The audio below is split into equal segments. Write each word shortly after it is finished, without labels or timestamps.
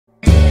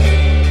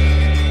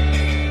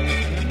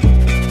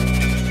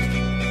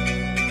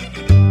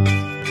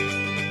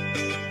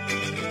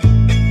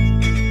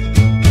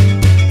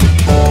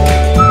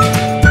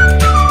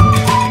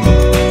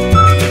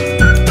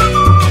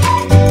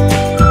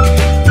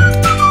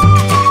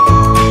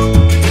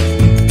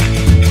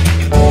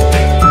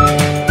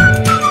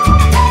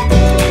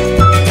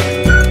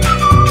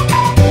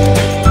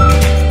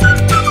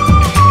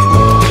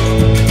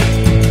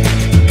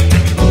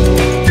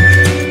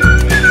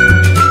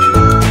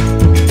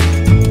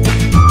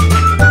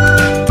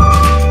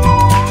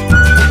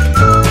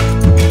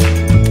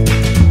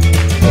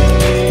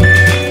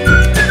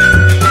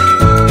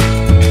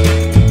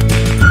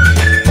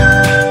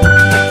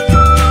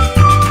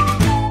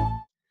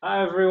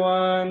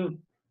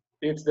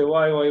It's the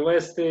YY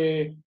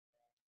Westy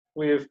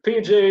with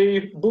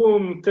PJ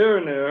Boom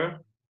Turner.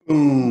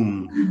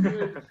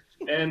 Boom.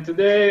 And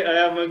today I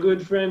have my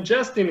good friend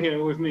Justin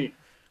here with me.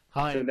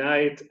 Hi.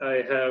 Tonight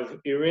I have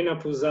Irina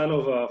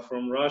Puzanova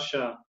from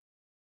Russia.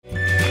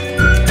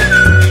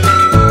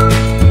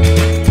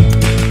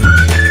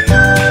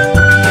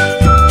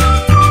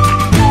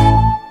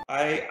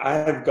 I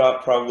have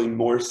got probably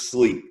more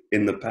sleep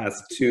in the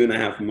past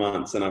 2.5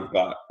 months than I've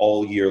got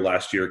all year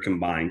last year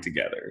combined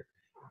together.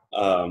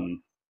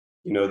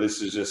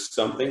 This is just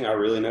something I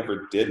really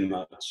never did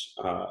much,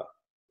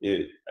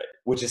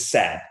 which is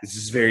sad. This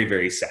is very,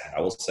 very sad.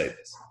 I will say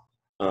this.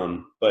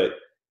 But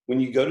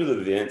when you go to the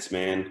events,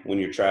 man, when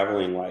you're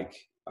traveling like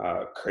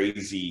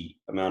crazy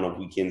amount of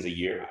weekends a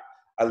year,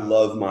 I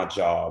love my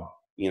job,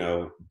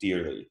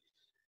 dearly.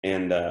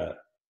 And,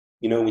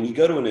 when you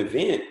go to an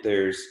event,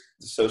 there's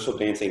the social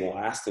dancing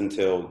lasts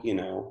until,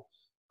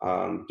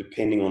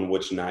 depending on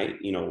which night,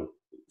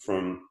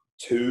 from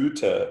 2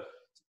 to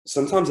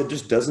sometimes it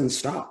just doesn't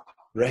stop,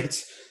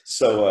 right?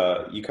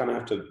 So you kind of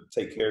have to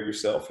take care of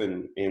yourself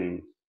and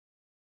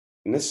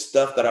this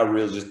stuff that I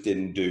really just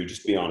didn't do,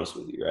 just be honest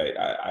with you, right?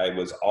 I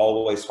was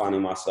always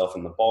finding myself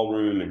in the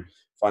ballroom and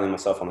finding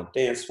myself on the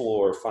dance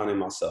floor, finding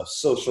myself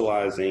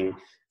socializing,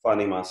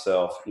 finding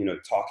myself,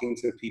 talking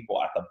to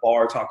people at the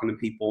bar, talking to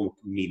people,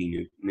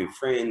 meeting new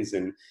friends.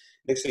 And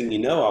next thing you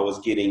know, I was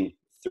getting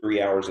 3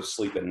 hours of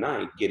sleep at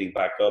night, getting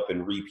back up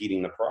and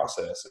repeating the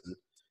process. And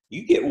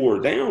you get wore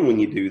down when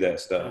you do that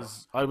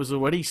stuff. I was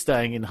already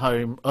staying in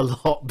home a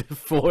lot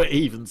before it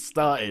even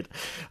started.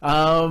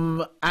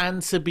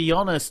 And to be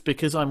honest,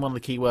 because I'm one of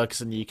the key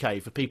workers in the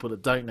UK, for people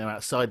that don't know,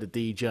 outside the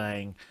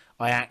DJing,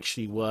 I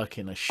actually work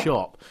in a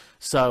shop.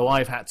 So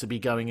I've had to be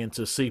going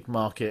into a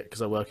supermarket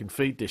because I work in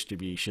food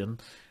distribution,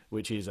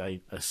 which is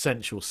a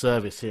essential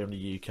service here in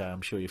the UK.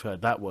 I'm sure you've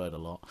heard that word a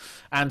lot.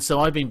 And so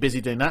I've been busy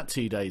doing that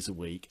 2 days a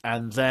week.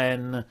 And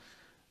then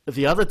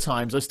the other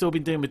times I've still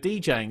been doing my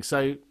DJing.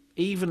 So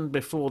even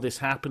before this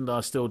happened, I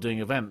was still doing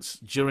events.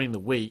 During the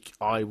week,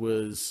 I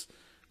was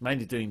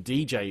mainly doing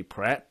DJ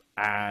prep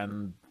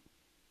and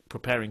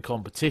preparing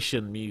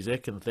competition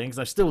music and things.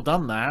 I've still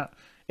done that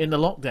in the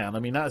lockdown. I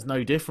mean, that is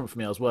no different for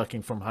me. I was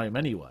working from home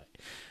anyway.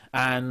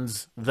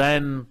 And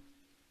then,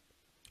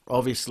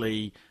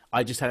 obviously,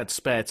 I just had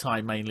spare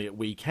time mainly at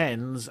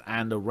weekends,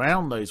 and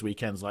around those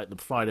weekends, like the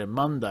Friday and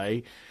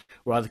Monday,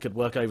 where I could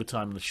work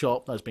overtime in the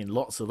shop. There's been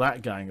lots of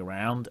that going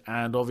around,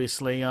 and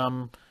obviously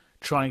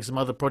trying some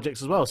other projects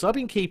as well. So I've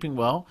been keeping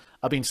well.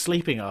 I've been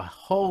sleeping a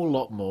whole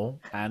lot more,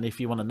 and if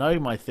you want to know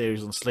my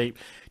theories on sleep,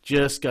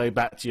 just go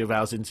back to your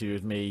Val's interview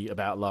with me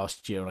about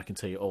last year, and I can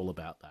tell you all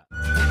about that.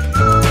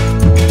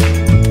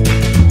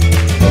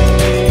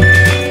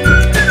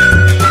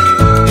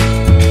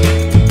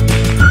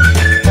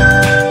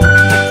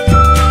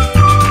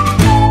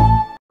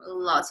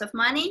 Lots of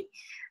money,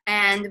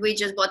 and we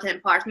just bought an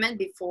apartment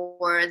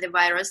before the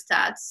virus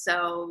starts,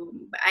 so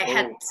I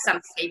had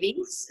some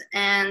savings,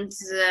 and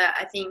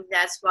I think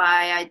that's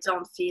why I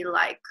don't feel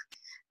like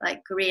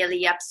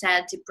really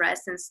upset,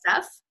 depressed and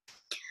stuff.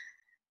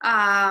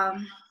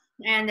 And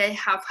I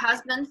have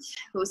husband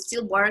who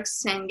still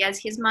works and gets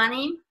his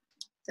money,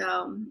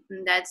 so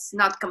that's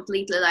not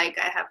completely like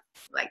I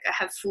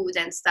have food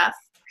and stuff.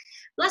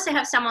 Plus, I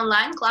have some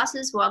online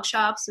classes,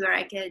 workshops where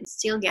I can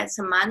still get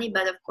some money,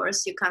 but of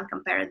course, you can't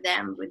compare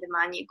them with the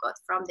money you got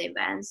from the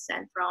events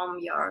and from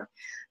your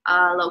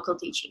local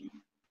teaching,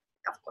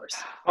 of course.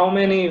 How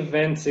many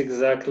events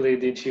exactly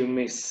did you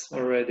miss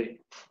already?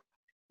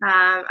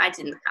 I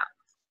didn't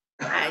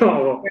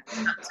count.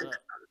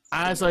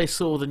 As I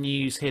saw the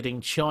news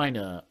hitting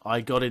China,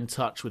 I got in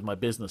touch with my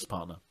business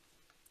partner.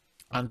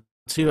 And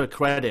to her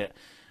credit,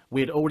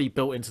 we had already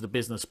built into the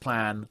business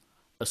plan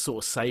a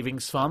sort of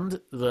savings fund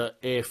that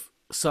if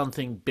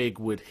something big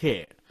would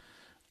hit,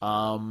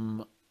 I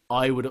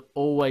would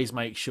always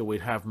make sure we'd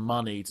have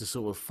money to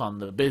sort of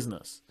fund the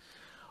business.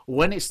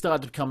 When it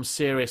started to become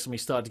serious and we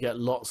started to get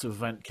lots of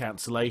event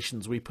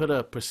cancellations, we put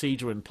a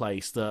procedure in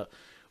place that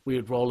we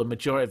would roll a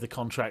majority of the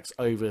contracts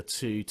over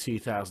to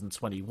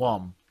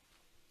 2021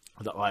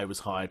 that I was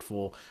hired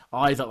for.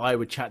 Either I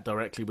would chat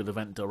directly with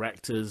event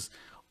directors,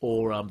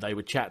 or they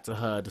would chat to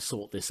her to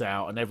sort this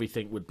out, and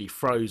everything would be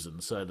frozen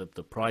so that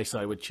the price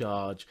I would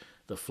charge,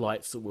 the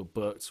flights that were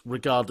booked,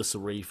 regardless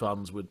of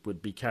refunds,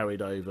 would be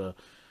carried over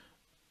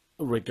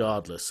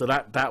regardless. So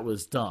that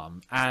was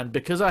done. And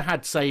because I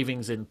had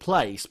savings in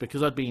place,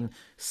 because I'd been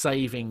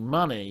saving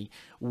money,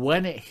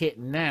 when it hit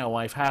now,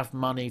 I have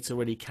money to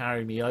really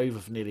carry me over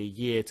for nearly a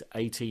year to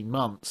 18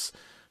 months.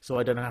 So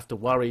I don't have to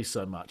worry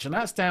so much. And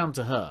that's down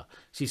to her.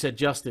 She said,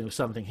 Justin, if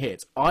something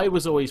hits. I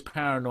was always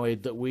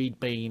paranoid that we'd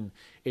been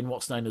in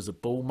what's known as a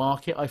bull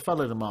market. I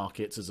follow the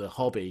markets as a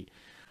hobby.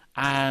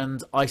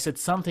 And I said,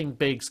 something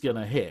big's going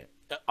to hit.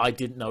 I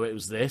didn't know it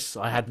was this.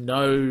 I had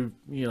no,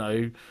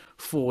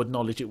 forward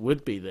knowledge it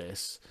would be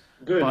this.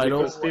 Good,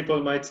 because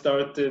people might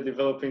start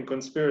developing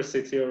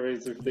conspiracy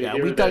theories if they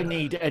hear we don't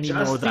need any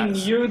more of that. Justin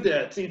knew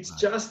that. It's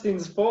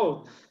Justin's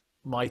fault.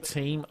 My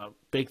team,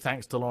 big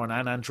thanks to Lauren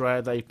and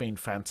Andrea. They've been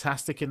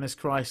fantastic in this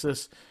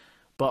crisis.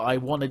 but I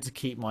wanted to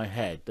keep my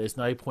head. There's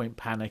no point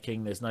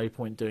panicking. There's no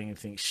point doing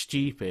anything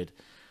stupid.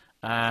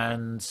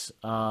 And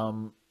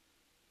I'm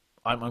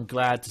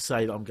glad to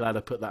say that I'm glad I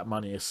put that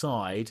money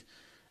aside,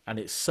 and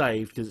it's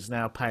saved because it's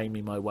now paying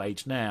me my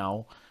wage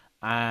now,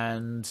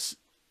 and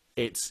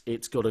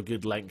it's got a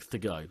good length to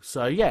go.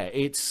 So yeah,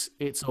 it's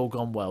all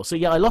gone well. So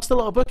yeah, I lost a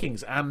lot of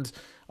bookings, and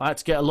I had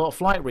to get a lot of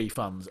flight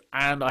refunds,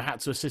 and I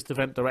had to assist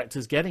event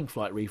directors getting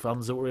flight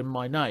refunds that were in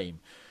my name.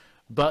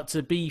 But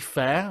to be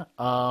fair,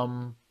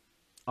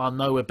 I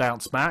know we'll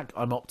bounce back.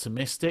 I'm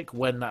optimistic.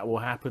 When that will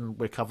happen,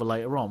 we'll cover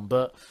later on.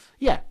 But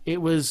yeah,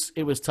 it was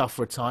tough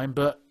for a time,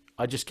 but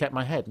I just kept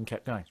my head and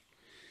kept going.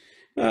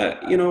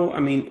 You know,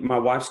 I mean, my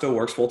wife still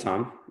works full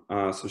time,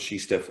 so she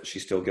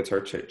still gets her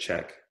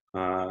check.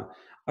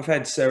 I've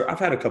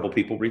had a couple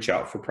people reach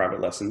out for private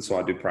lessons, so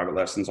I do private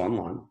lessons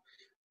online.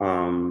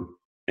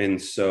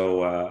 And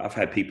so I've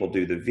had people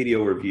do the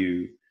video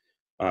review.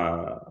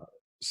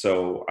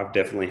 So I've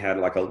definitely had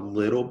like a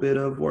little bit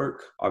of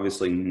work,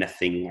 obviously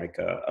nothing like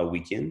a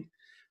weekend.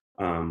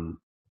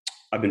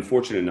 I've been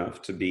fortunate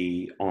enough to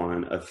be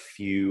on a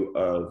few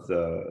of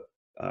the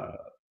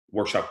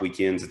workshop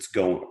weekends.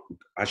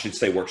 I should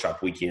say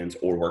workshop weekends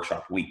or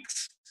workshop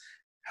weeks,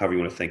 however you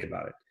want to think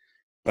about it.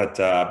 But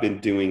I've been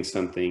doing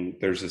something.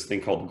 There's this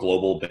thing called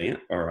Global Dance,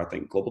 or I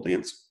think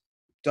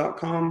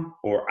globaldance.com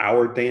or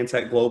Our Dance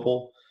at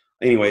Global.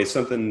 Anyway,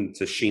 something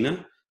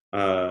Tashina,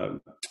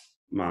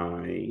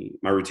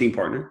 my routine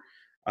partner,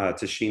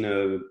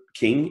 Tashina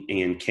King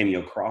and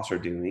Cameo Cross are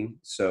doing.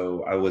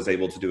 So I was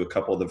able to do a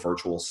couple of the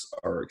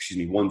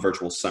one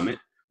virtual summit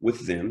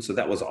with them. So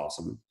that was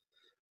awesome.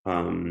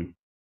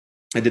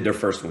 I did their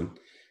first one,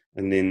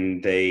 and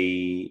then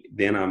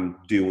I'm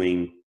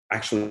doing,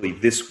 actually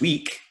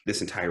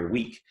this entire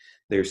week,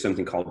 there's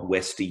something called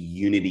Westy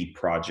Unity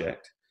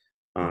Project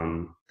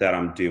that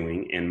I'm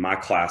doing, and my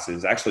class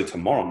is actually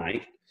tomorrow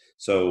night.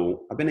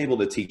 So I've been able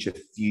to teach a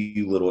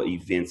few little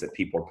events that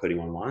people are putting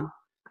online.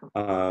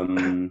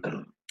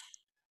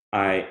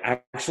 I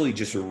actually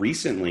just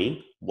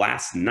recently,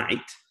 last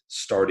night,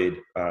 started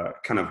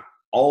kind of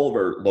all of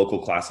our local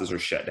classes are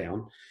shut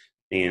down.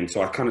 And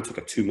so I kind of took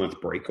a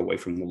 2-month break away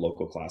from the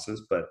local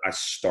classes, but I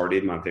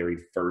started my very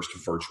first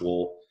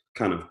virtual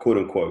kind of quote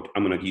unquote,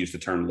 I'm going to use the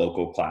term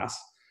local class,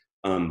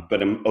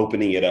 but I'm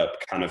opening it up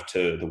kind of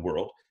to the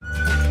world.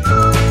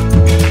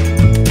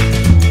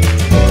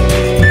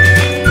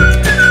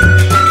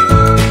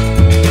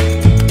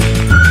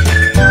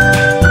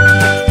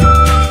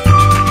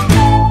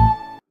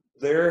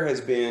 There has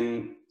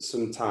been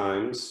some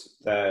times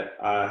that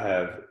I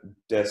have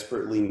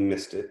desperately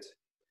missed it.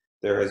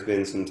 There has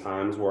been some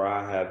times where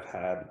I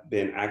have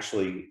been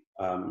actually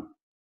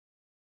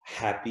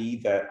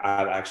happy that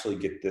I've actually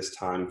get this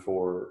time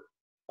for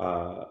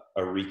a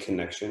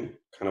reconnection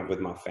kind of with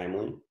my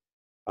family.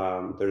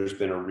 There's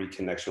been a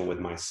reconnection with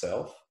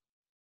myself,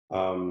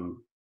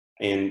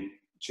 and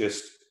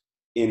just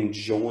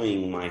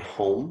enjoying my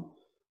home,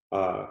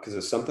 because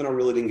it's something I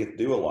really didn't get to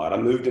do a lot. I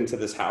moved into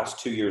this house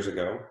 2 years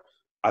ago.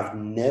 I've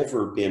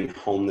never been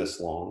home this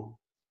long.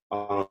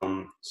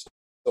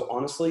 So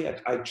honestly,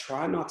 I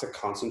try not to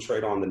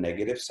concentrate on the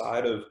negative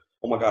side of,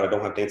 oh my God, I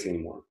don't have dancing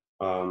anymore.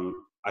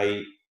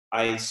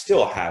 I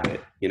still have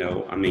it, you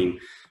know. I mean,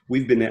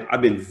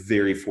 I've been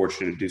very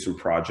fortunate to do some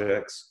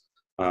projects.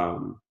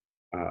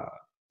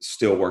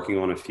 Still working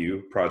on a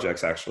few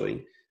projects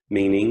actually,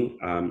 meaning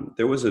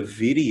there was a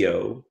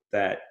video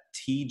that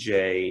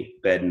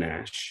TJ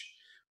Bednash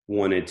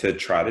wanted to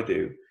try to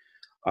do.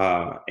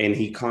 And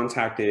he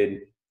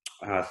contacted,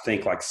 I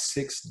think, like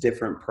 6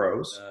 different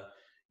pros.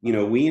 You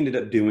know, we ended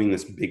up doing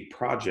this big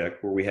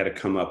project where we had to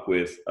come up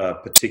with a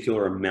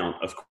particular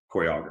amount of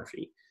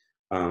choreography.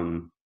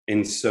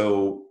 And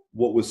so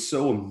what was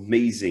so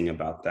amazing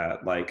about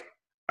that, like,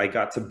 I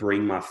got to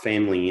bring my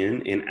family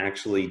in and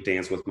actually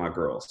dance with my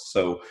girls.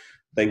 So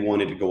they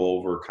wanted to go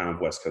over kind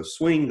of West Coast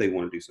swing. They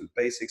want to do some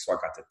basics. So I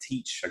got to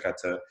teach. I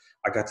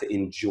got to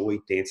enjoy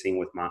dancing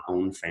with my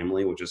own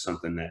family, which is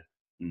something that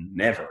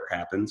never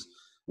happens.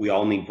 We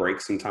all need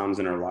breaks sometimes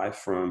in our life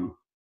from,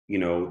 you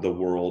know, the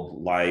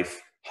world,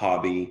 life,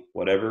 hobby,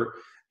 whatever.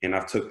 And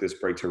I've took this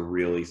break to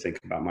really think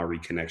about my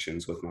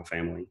reconnections with my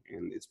family.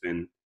 And it's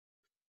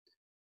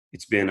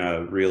been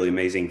a really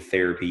amazing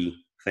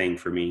therapy thing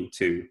for me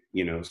too,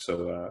 you know,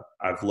 so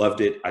I've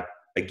loved it. I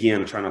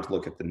try not to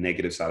look at the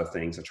negative side of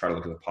things. I try to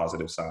look at the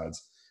positive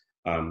sides.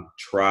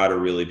 Try to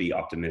really be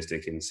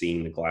optimistic and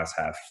seeing the glass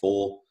half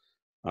full.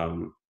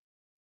 I'm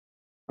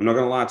not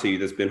going to lie to you.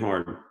 That's been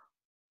hard.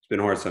 It's been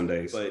hard some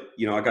days, but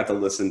you know, I got to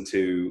listen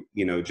to,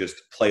 you know, just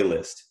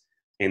playlist.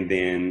 And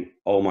then,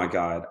 oh my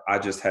God, I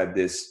just had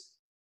this,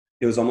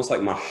 it was almost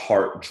like my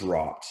heart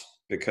dropped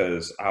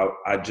because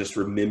I just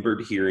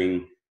remembered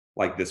hearing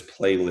like this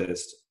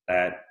playlist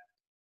at,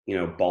 you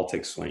know,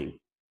 Baltic Swing.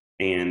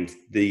 And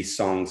these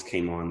songs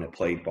came on that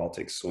played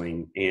Baltic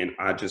Swing. And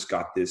I just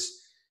got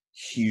this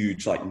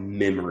huge like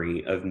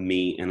memory of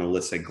me and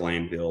Alyssa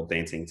Glanville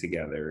dancing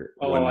together.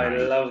 Oh, one I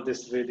night. love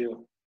this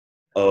video.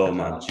 Oh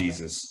my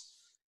Jesus.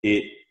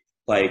 It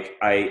like,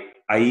 I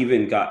I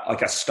even got,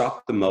 like, I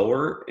stopped the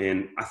mower,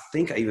 and I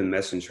think I even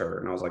messaged her,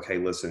 and I was like, hey,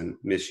 listen,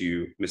 miss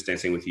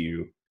Dancing with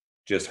You.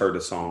 Just heard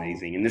a song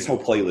amazing. And this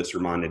whole playlist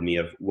reminded me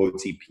of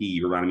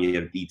WOTP, reminded me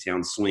of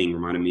D-Town Swing,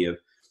 reminded me of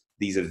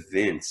these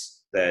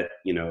events that,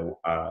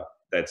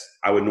 that's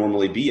I would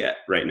normally be at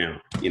right now,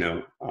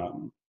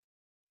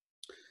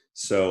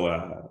 So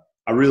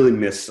I really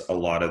miss a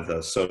lot of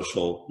the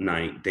social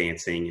night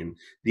dancing and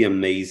the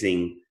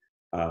amazing,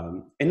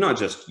 and not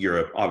just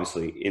Europe,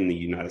 obviously in the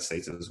United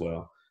States as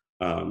well.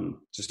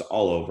 Just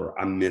all over.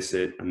 I miss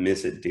it. I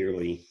miss it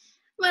dearly.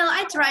 Well,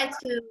 I try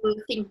to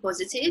think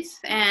positive,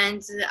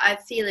 and I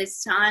feel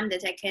it's time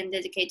that I can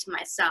dedicate to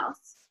myself.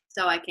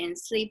 So I can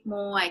sleep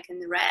more, I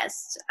can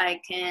rest, I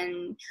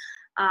can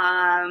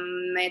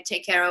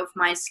take care of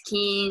my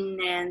skin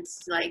and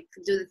like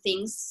do the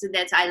things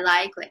that I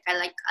like. Like I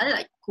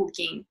like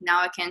cooking.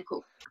 Now I can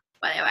cook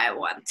whatever I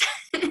want,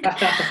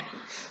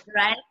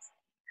 right?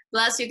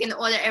 Plus, you can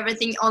order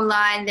everything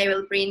online. They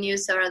will bring you,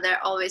 so there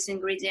are always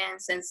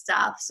ingredients and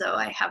stuff. So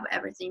I have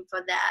everything for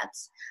that.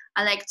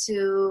 I like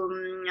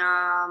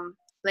to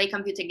play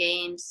computer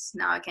games.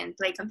 Now I can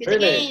play computer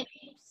games.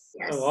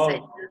 Yes. Oh,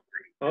 wow.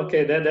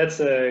 Okay, that's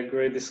a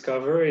great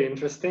discovery.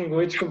 Interesting.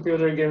 Which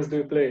computer games do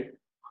you play?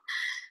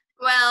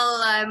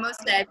 Well,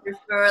 mostly I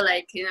prefer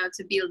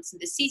to build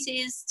the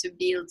cities, to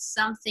build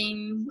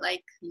something,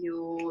 like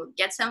you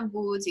get some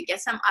wood, you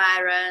get some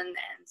iron,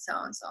 and so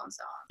on, so on,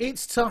 so on.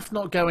 It's tough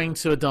not going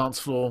to a dance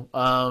floor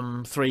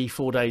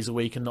 3-4 days a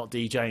week and not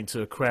DJing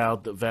to a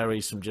crowd that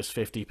varies from just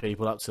 50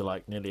 people up to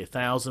like nearly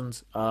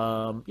 1,000.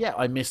 Yeah,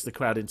 I miss the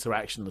crowd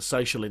interaction, the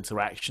social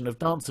interaction of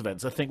dance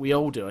events. I think we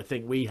all do. I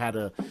think we had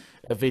a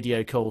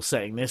video call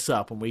setting this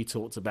up, and we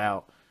talked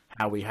about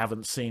how we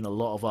haven't seen a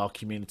lot of our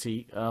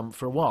community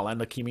for a while.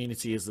 And the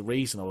community is the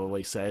reason I've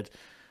always said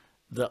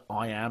that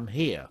I am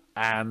here.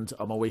 And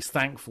I'm always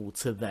thankful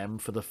to them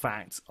for the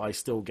fact I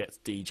still get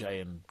to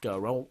DJ and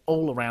go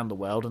all around the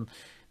world and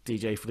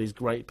DJ for these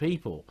great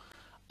people.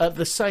 At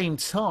the same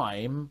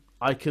time,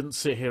 I couldn't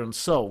sit here and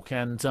sulk.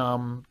 And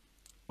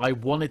I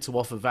wanted to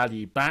offer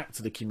value back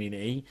to the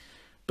community,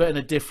 but in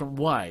a different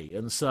way.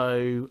 And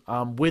so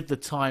with the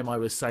time I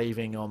was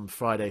saving on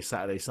Friday,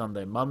 Saturday,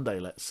 Sunday, Monday,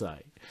 let's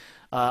say,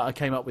 I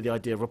came up with the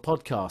idea of a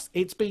podcast.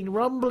 It's been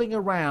rumbling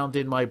around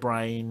in my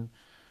brain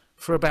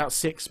for about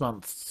 6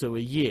 months to a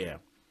year.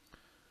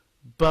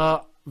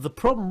 But the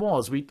problem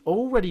was we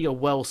already are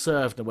well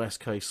served in the West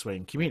Coast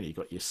Swing community. You've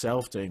got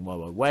yourself doing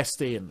Wowo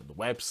Westy and the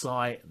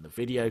website and the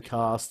video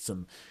casts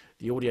and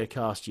the audio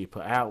cast you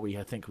put out.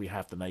 I think we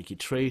have The Naked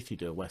Truth. You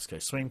do a West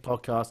Coast Swing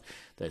podcast.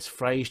 There's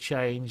Phrase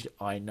Change.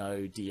 I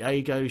know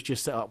Diego's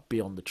just set up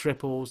Beyond the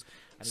Triples.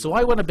 So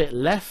I went a bit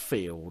left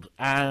field,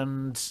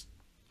 and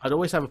I'd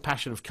always have a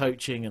passion of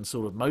coaching and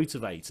sort of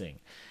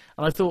motivating.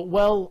 And I thought,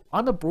 well,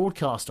 I'm a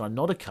broadcaster. I'm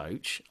not a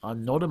coach.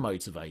 I'm not a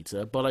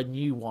motivator, but I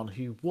knew one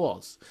who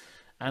was.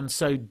 And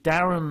so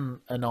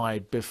Darren and I,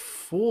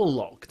 before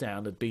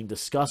lockdown, had been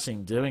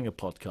discussing doing a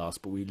podcast,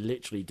 but we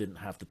literally didn't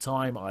have the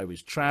time. I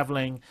was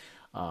traveling.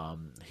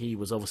 He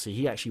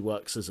actually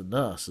works as a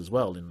nurse as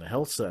well in the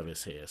health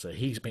service here. So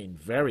he's been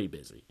very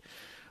busy.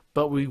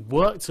 But we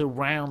worked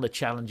around the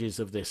challenges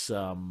of this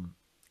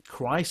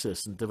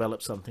crisis and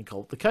developed something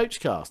called the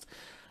Coachcast.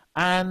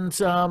 And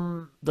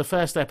the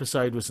first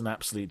episode was an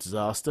absolute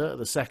disaster.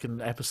 The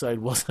second episode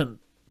wasn't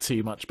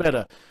too much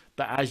better.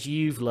 But as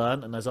you've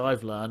learned and as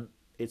I've learned,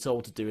 it's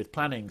all to do with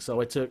planning. So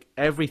I took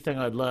everything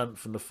I'd learned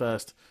from the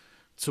first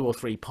 2 or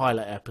 3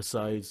 pilot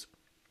episodes,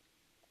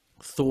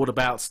 thought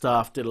about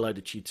stuff, did a load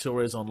of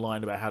tutorials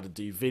online about how to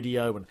do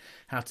video and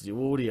how to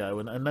do audio.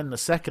 And then the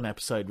second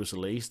episode was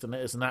released, and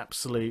it is an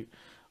absolute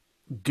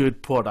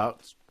good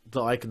product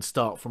that I can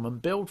start from and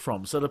build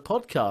from. So the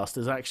podcast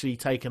has actually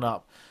taken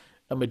up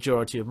a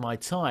majority of my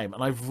time,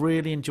 and I've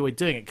really enjoyed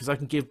doing it because I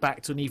can give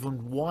back to an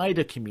even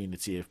wider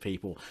community of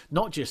people,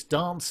 not just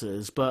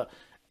dancers, but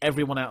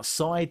everyone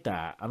outside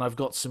that. And I've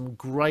got some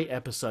great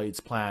episodes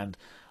planned,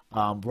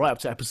 right up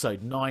to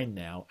episode 9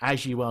 now.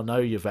 As you well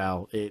know,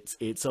 Yuval,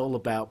 it's all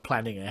about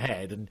planning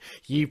ahead, and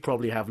you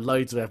probably have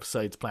loads of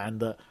episodes planned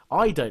that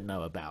I don't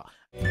know about.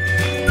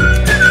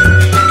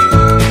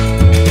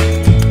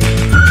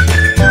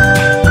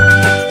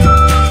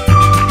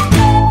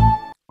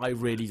 I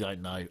really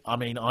don't know. I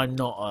mean, I'm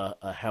not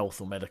a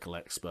health or medical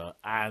expert,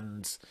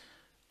 and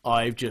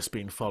I've just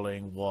been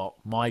following what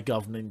my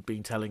government have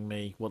been telling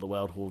me, what the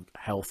World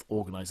Health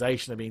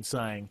Organization have been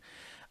saying.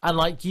 And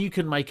like, you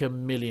can make a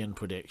million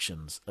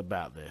predictions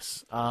about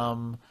this.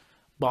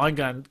 But I'm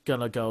going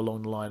to go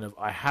along the line of,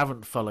 I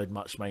haven't followed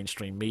much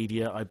mainstream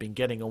media. I've been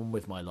getting on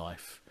with my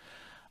life.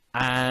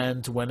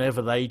 And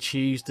whenever they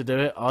choose to do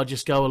it, I'll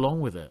just go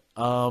along with it.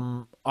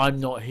 I'm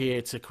not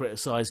here to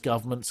criticize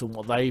governments and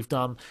what they've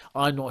done.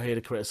 I'm not here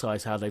to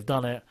criticize how they've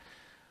done it.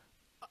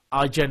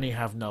 I genuinely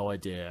have no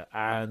idea.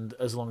 And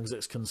as long as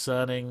it's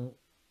concerning,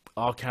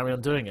 I'll carry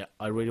on doing it.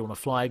 I really want to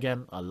fly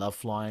again. I love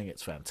flying.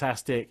 It's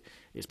fantastic.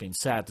 It's been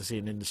sad to see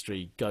an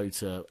industry go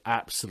to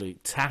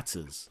absolute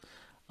tatters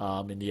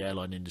in the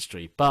airline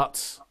industry.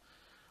 But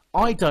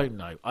I don't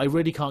know. I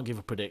really can't give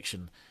a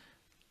prediction.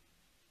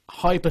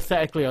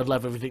 hypothetically, I'd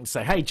love everything to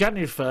say, hey,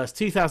 January 1st,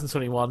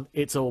 2021,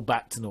 it's all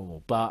back to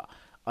normal. But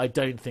I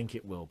don't think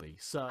it will be.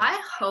 So I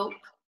hope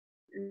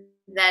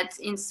that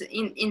in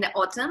the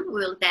autumn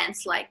we'll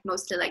dance like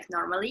mostly like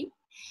normally.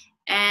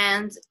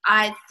 And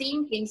I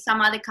think in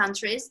some other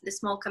countries, the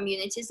small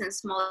communities and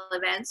small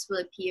events will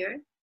appear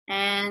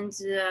and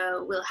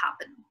will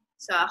happen.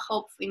 So I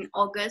hope in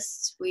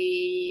August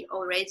we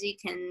already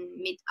can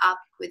meet up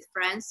with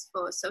friends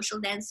for social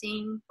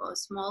dancing, for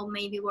small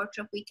maybe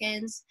workshop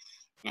weekends.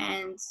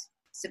 And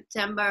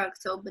September,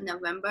 October,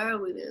 November,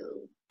 we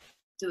will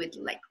do it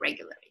like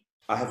regularly.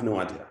 I have no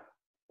idea.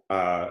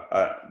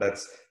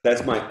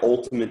 That's my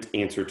ultimate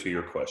answer to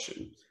your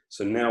question.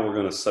 So now we're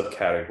going to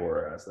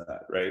subcategorize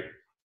that, right?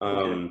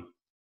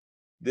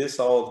 This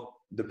all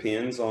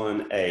depends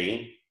on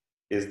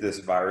is this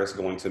virus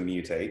going to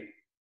mutate?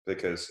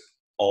 Because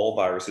all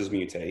viruses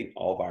mutate.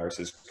 All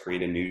viruses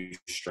create a new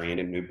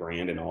strand and new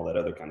brand and all that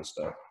other kind of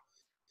stuff.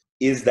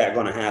 Is that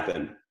going to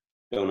happen?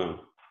 Don't know.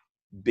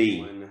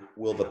 B,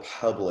 will the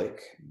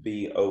public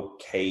be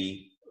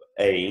okay,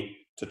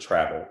 to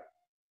travel,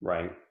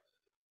 right?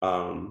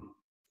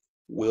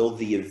 Will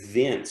the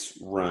events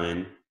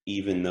run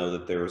even though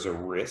that there's a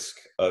risk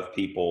of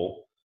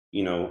people,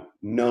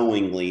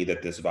 knowingly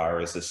that this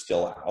virus is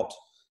still out,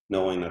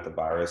 knowing that the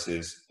virus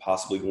is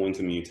possibly going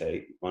to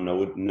mutate,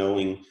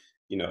 knowing,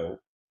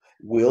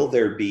 will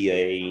there be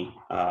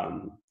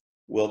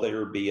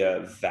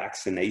a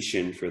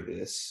vaccination for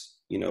this?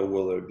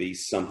 Will there be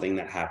something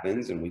that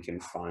happens and we can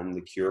find the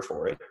cure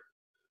for it?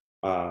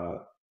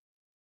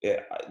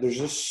 There's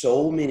just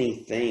so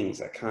many things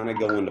that kind of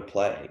go into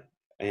play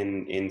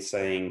in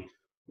saying,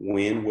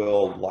 when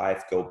will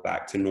life go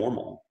back to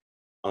normal?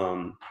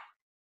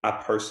 I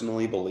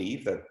personally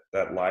believe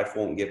that life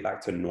won't get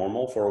back to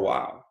normal for a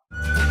while.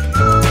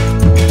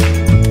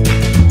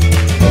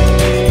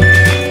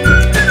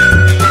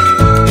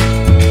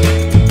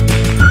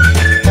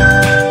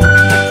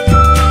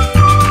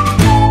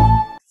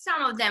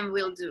 Them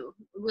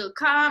will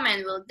come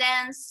and will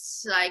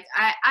dance. Like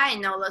I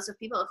know lots of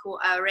people who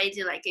are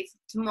already like, if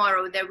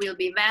tomorrow there will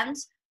be event,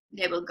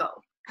 they will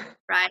go,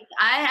 right?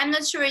 I'm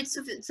not sure it's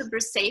super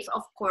safe,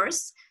 of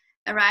course,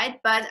 right?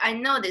 But I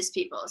know these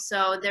people,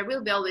 so there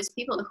will be always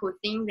people who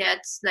think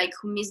that, like,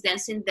 who miss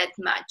dancing that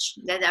much,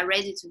 that are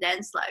ready to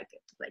dance like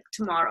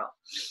tomorrow.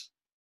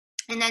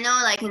 And I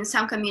know, like, in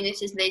some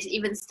communities, they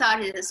even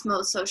started a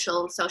small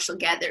social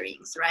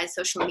gatherings, right?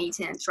 Social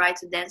meeting, and try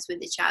to dance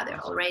with each other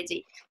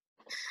already.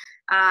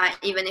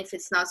 Even if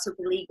it's not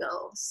super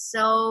legal.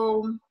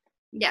 So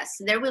yes,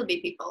 there will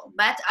be people,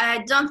 but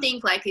I don't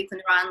think like you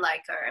can run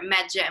like a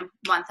Mad Jam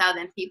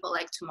 1,000 people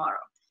like tomorrow,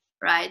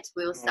 right?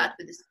 We'll start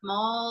with the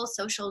small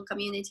social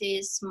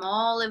communities,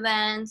 small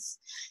events,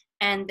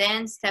 and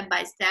then step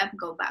by step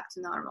go back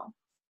to normal.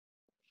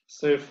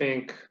 So you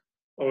think,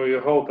 or you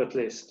hope at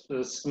least,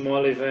 the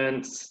small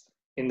events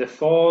in the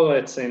fall,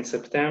 let's say in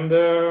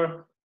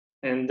September,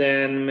 and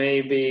then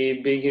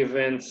maybe big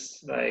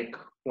events like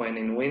when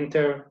in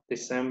winter,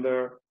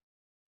 December?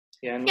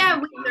 Yeah,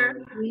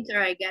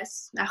 winter, I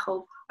guess. I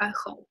hope.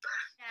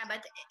 Yeah,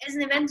 but as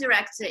an event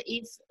director,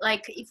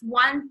 if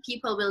one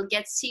people will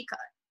get sick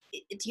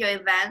at your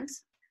event,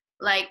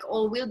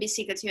 or will be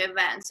sick at your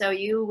event, so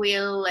you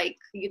will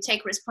you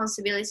take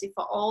responsibility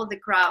for all the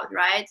crowd,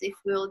 right? If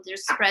we'll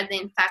just spread the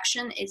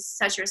infection, it's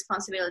such a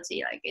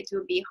responsibility. It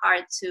will be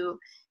hard to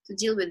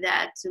deal with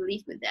that, to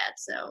live with that.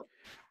 So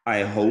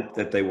I hope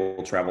that they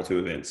will travel to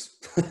events.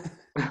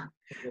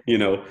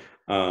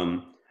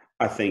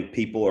 I think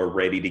people are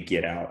ready to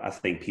get out. I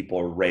think people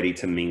are ready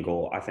to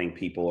mingle. I think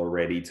people are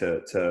ready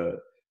to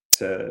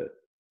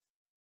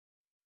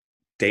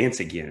dance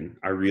again.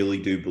 I really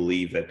do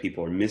believe that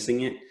people are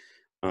missing it.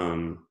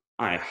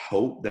 I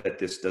hope that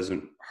this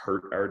doesn't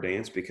hurt our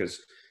dance, because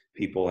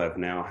people have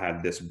now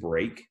had this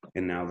break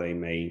and now they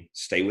may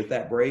stay with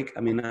that break.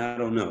 I mean, I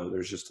don't know.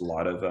 There's just a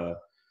lot of,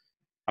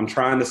 I'm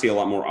trying to see a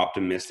lot more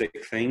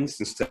optimistic things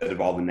instead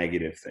of all the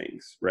negative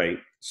things, right?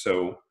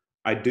 So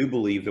I do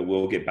believe that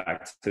we'll get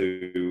back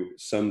to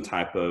some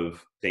type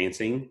of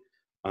dancing.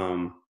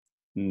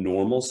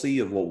 Normalcy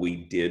of what we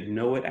did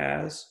know it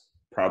as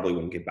probably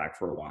won't get back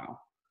for a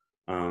while.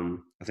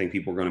 I think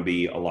people are going to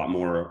be a lot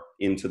more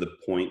into the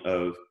point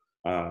of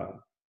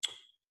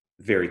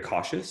very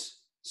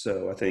cautious.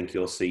 So I think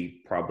you'll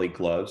see probably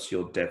gloves.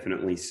 You'll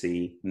definitely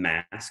see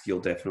mask.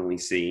 You'll definitely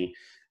see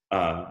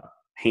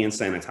hand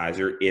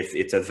sanitizer if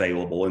it's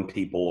available, and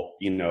people,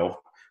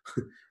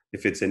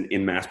 if it's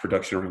in mass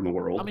production around the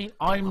world. I mean,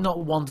 I'm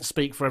not one to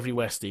speak for every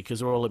Westie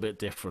because we're all a bit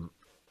different.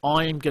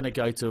 I'm going to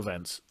go to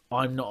events.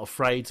 I'm not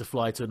afraid to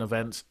fly to an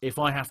event. If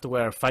I have to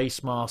wear a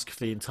face mask for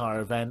the entire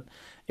event,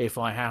 if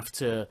I have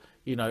to,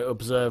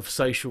 observe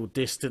social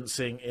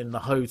distancing in the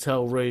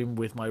hotel room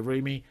with my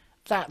roomie,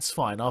 that's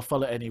fine. I'll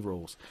follow any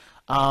rules.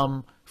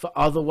 For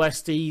other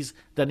Westies,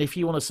 then if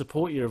you want to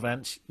support your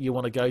events, you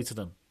want to go to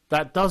them.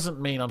 That doesn't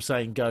mean I'm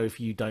saying go if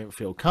you don't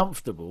feel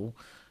comfortable,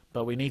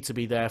 but we need to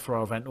be there for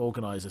our event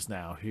organisers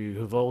now, who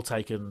have all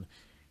taken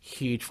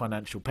huge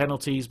financial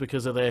penalties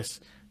because of this.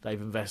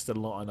 They've invested a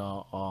lot in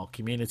our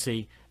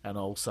community and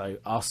also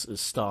us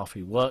as staff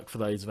who work for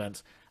those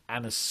events,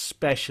 and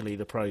especially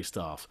the pro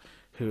staff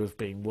who have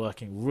been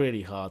working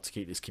really hard to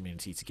keep this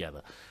community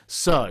together.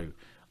 So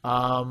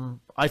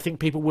I think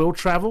people will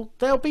travel.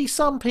 There'll be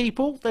some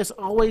people. There's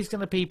always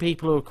going to be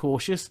people who are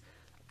cautious.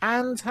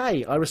 And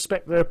hey, I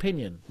respect their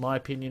opinion. My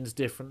opinion's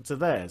different to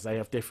theirs. They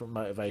have different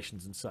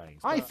motivations and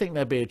sayings. I think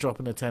there'll be a drop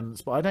in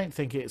attendance, but I don't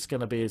think it's going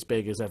to be as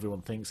big as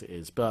everyone thinks it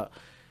is. But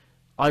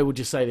I would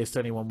just say this to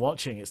anyone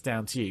watching, it's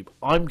down to you.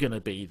 I'm going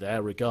to be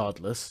there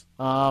regardless.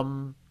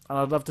 And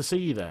I'd love to see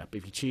you there. But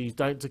if you choose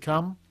don't to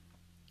come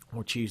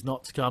or choose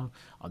not to come,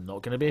 I'm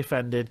not going to be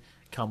offended.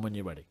 Come when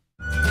you're ready.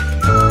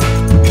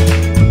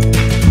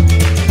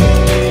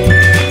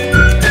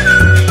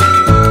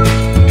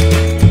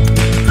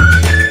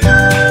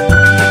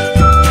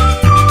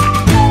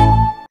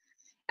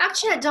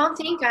 Actually, I don't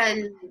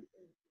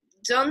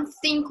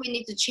think we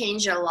need to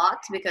change a lot,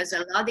 because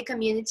I love the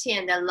community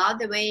and I love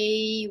the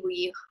way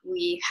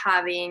we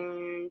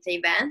having the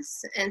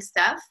events and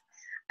stuff.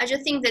 I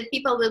just think that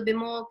people will be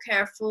more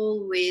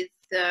careful with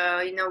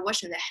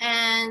washing their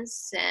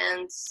hands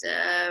and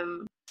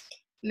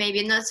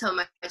maybe not so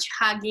much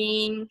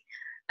hugging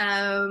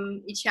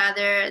each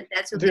other.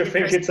 Do you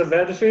think it's a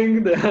bad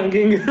thing, the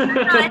hugging?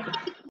 I think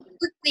it's a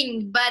good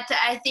thing, but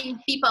I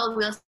think people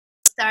will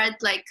start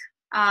like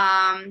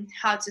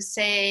how to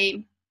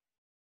say,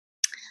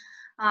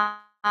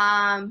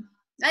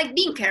 like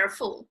being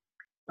careful,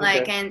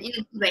 like, Okay. and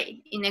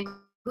in a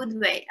good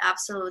way,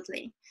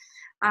 absolutely.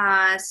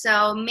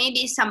 So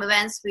maybe some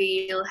events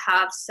will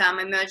have some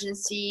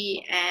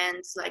emergency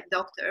and like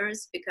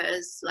doctors,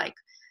 because like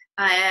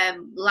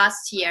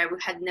last year we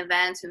had an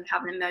event, we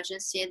have an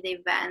emergency at the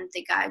event,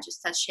 the guy just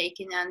started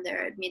shaking on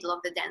the middle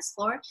of the dance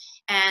floor,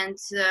 and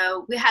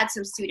we had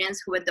some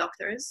students who were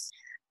doctors.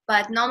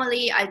 But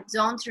normally I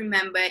don't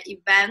remember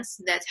events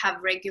that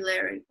have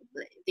regular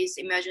this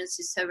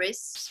emergency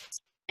service.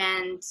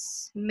 And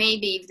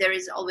maybe if there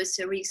is always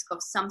a risk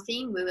of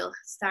something, we will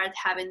start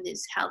having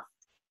this health,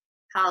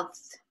 I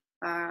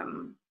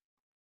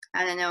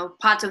don't know,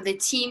 part of the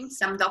team,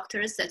 some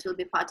doctors that will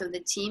be part of the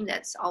team.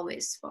 That's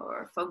always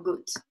for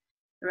good,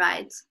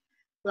 right?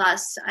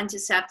 Plus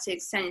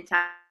antiseptics,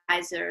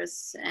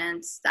 sanitizers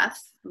and stuff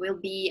will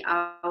be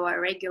our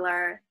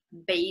regular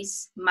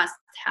base must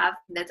have,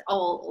 that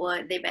all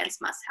the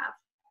events must have.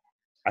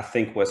 I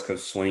think West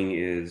Coast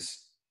Swing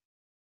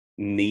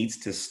needs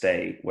to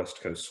stay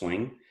West Coast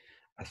Swing.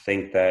 I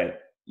think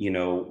that,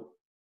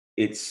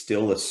 it's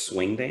still a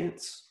swing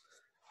dance,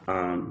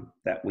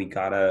 that we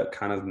gotta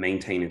kind of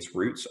maintain its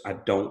roots. I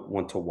don't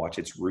want to watch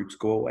its roots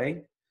go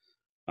away.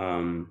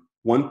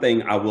 One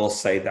thing I will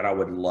say that I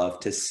would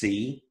love to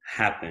see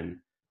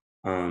happen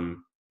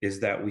is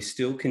that we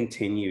still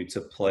continue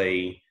to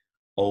play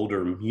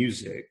older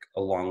music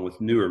along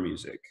with newer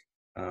music.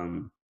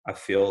 I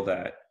feel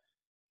that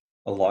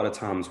a lot of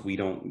times we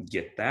don't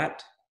get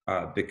that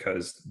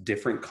because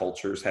different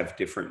cultures have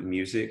different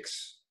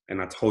musics, and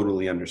I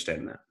totally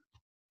understand that.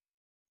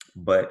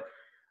 But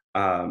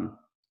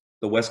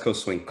the West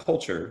Coast Swing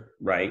culture,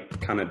 right,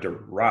 kind of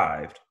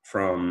derived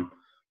from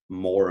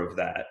more of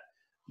that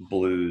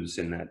blues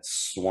and that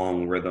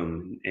swung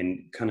rhythm,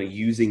 and kind of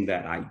using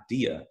that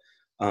idea.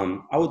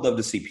 I would love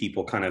to see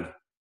people kind of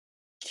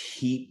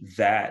keep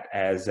that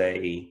as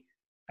a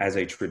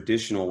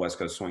traditional West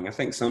Coast Swing. I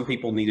think some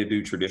people need to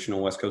do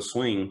traditional West Coast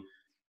Swing,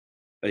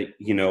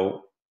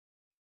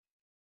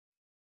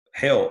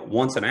 hell,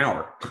 once an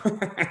hour,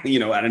 at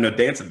a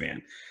dancing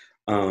band.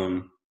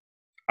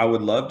 I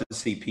would love to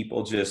see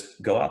people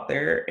just go out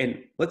there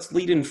and let's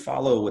lead and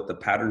follow with the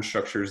pattern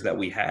structures that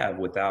we have,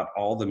 without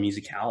all the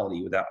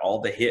musicality, without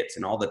all the hits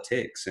and all the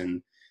ticks,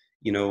 and,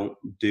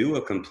 do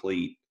a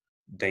complete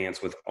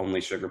dance with only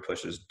sugar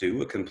pushes,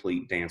 do a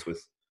complete dance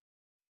with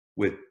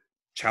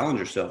challenge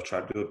yourself, try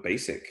to do a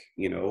basic,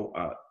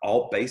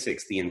 all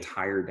basics the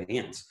entire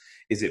dance.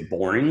 Is it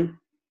boring?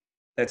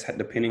 That's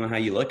depending on how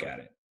you look at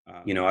it.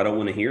 I don't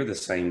want to hear the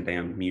same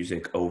damn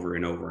music over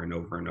and over and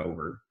over and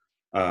over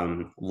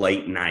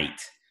late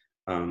night,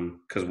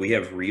 because we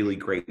have really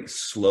great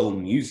slow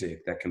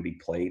music that can be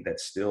played that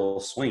still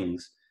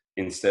swings,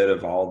 instead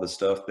of all the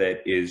stuff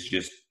that is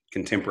just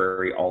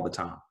contemporary all the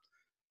time.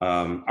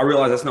 I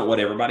realize that's not what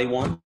everybody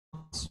wants,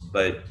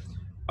 but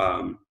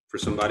for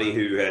somebody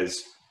who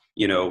has,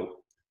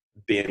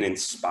 been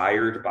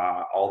inspired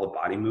by all the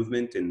body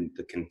movement and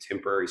the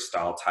contemporary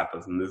style type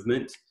of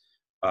movement,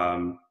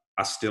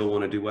 I still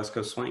want to do West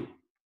Coast Swing.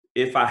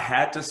 If I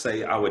had to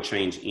say I would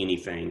change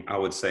anything, I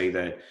would say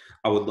that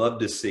I would love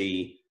to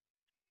see,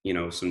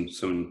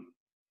 some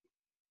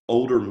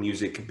older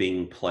music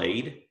being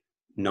played,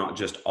 not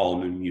just all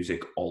new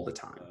music all the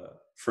time.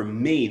 For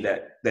me,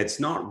 that's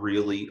not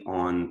really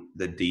on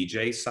the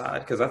DJ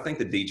side, because I think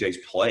the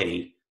DJs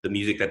play the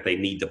music that they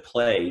need to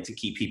play to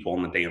keep people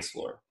on the dance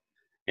floor.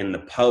 And the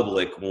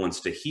public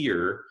wants to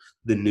hear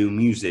the new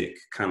music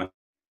kind of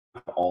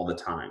all the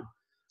time.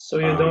 So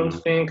you don't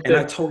think and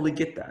I that totally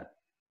get that.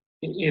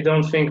 you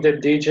don't think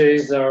that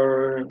DJs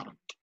are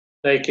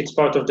like it's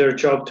part of their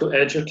job to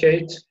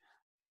educate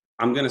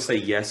I'm going to say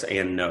yes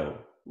and no.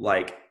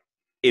 Like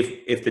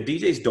if the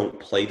DJs don't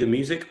play the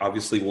music,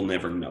 obviously we'll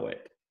never know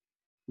it,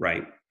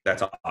 right?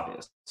 That's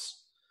obvious.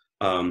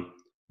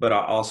 But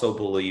I also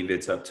believe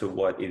it's up to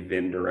what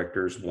event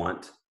directors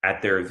want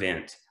at their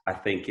event. I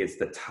think it's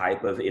the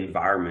type of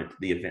environment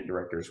the event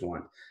directors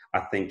want. I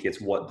think it's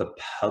what the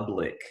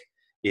public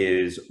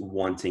is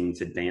wanting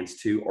to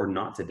dance to or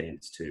not to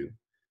dance to.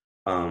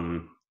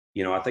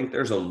 You know, I think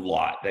there's a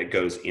lot that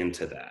goes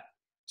into that.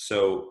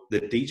 So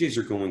the DJs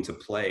are going to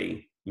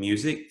play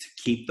music to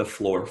keep the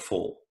floor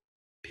full,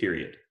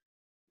 period.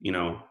 You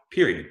know,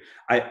 period.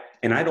 I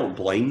don't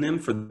blame them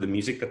for the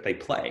music that they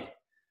play.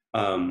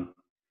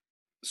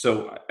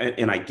 So,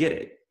 and I get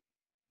it,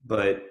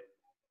 but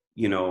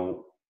you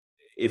know,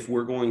 if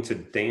we're going to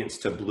dance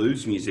to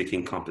blues music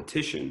in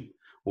competition,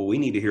 well, we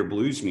need to hear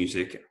blues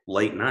music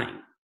late night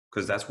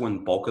because that's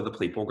when bulk of the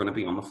people are going to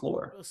be on the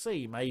floor. We'll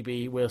see.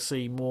 Maybe we'll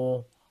see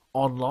more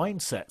online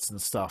sets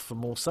and stuff for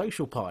more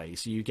social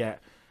parties. You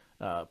get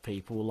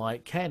people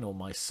like Ken or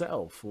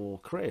myself or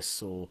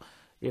Chris or,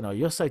 you know,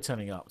 Yossei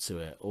turning up to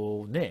it,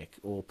 or Nick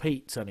or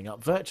Pete turning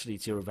up virtually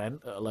to your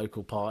event at a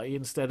local party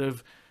instead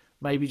of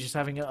maybe just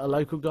having a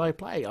local guy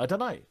play. I don't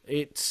know.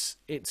 It's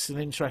an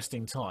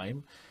interesting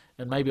time,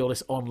 and maybe all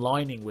this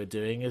onlining we're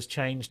doing has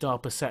changed our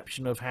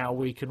perception of how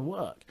we can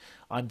work.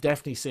 I'm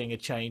definitely seeing a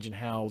change in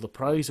how the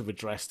pros have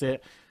addressed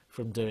it,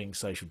 from doing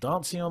social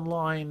dancing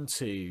online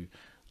to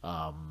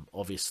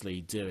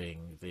obviously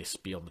doing this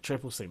Beyond the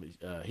Triples thing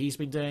that he's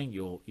been doing,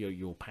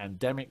 your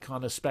pandemic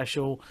kind of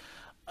special.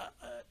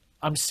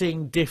 I'm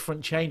seeing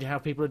different change in how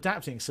people are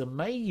adapting. So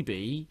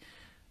maybe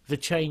the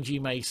change you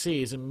may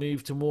see is a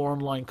move to more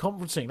online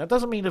conferencing. That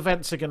doesn't mean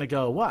events are going to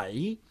go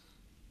away.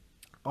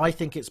 I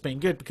think it's been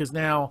good because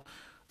now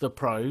the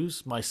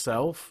pros,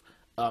 myself,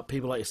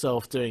 people like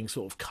yourself doing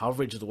sort of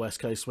coverage of the West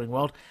Coast Swing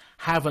World,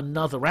 have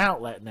another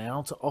outlet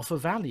now to offer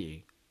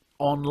value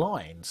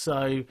online.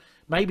 So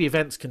maybe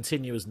events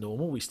continue as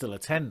normal, we still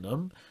attend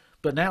them,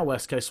 but now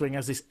West Coast Swing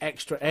has this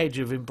extra edge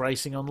of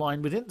embracing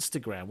online with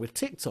Instagram, with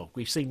TikTok.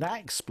 We've seen that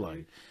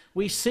explode.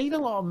 We've seen a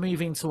lot of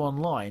moving to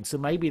online, so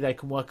maybe they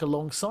can work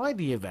alongside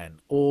the event,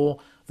 or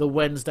the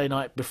Wednesday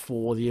night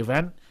before the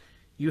event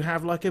you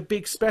have like a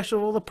big special,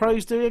 or the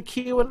pros doing a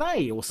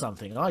Q&A or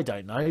something. I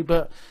don't know,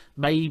 but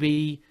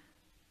maybe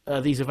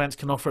these events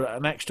can offer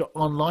an extra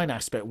online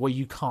aspect where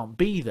you can't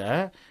be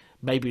there.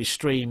 Maybe you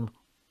stream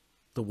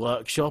the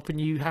workshop and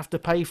you have to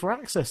pay for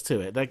access to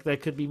it. There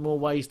could be more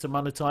ways to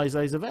monetize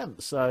those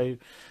events. So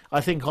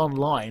I think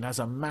online has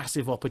a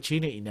massive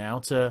opportunity now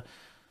to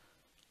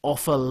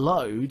offer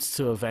loads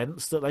to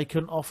events that they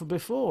couldn't offer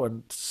before.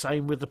 And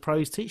same with the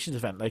Pros Teachers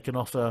event. They can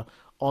offer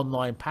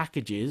online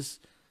packages.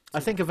 I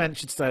think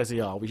events should stay as they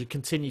are. We should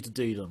continue to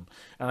do them.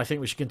 And I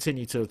think we should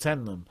continue to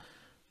attend them.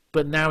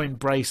 But now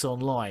embrace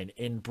online.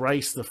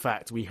 Embrace the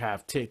fact we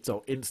have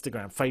TikTok,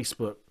 Instagram,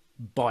 Facebook,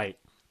 Byte,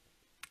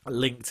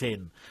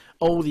 LinkedIn,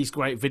 all these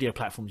great video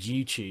platforms,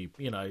 YouTube,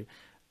 you know,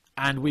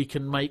 and we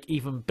can make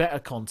even better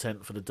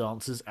content for the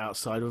dancers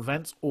outside of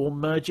events or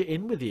merge it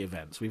in with the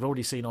events. We've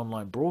already seen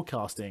online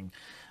broadcasting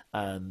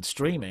and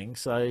streaming,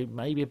 so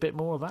maybe a bit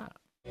more of that.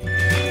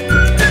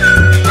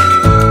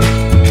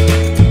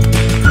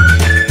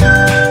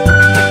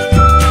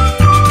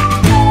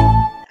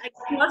 I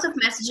got lots of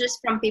messages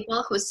from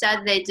people who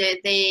said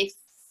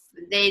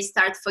they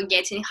start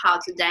forgetting how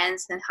to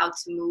dance and how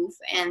to move,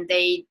 and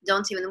they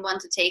don't even want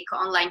to take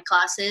online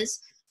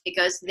classes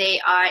because they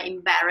are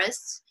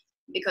embarrassed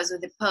because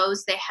of the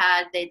pose they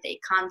had, they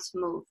can't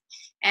move.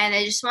 And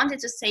I just wanted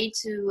to say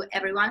to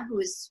everyone who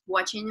is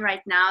watching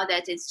right now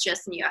that it's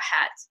just in your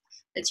head,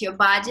 that your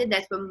body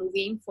that we're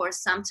moving for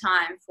some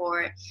time,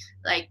 for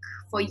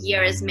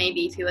years,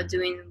 maybe if you were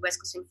doing West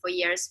Coast Swing for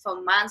years,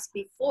 for months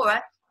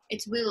before,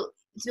 it will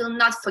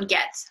not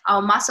forget.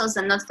 Our muscles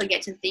are not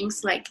forgetting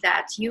things like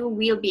that. You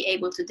will be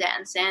able to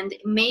dance, and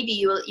maybe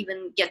you will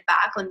even get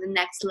back on the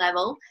next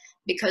level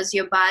because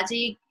your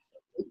body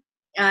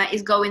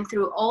is going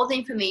through all the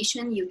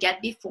information you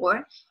get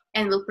before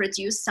and will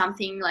produce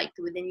something like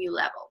with a new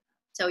level.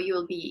 So you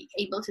will be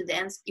able to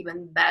dance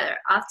even better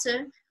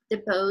after the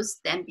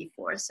pose than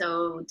before.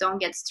 So don't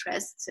get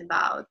stressed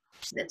about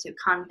that you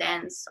can't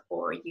dance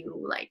or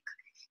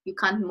you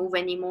can't move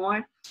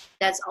anymore.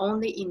 That's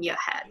only in your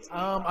head.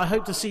 I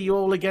hope to see you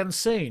all again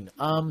soon.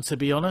 To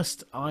be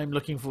honest, I'm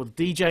looking forward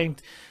to DJing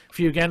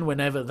for you again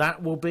whenever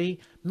that will be.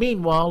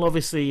 Meanwhile,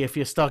 obviously, if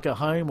you're stuck at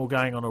home or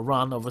going on a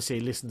run,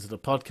 obviously listen to the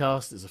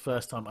podcast. It's the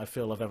first time I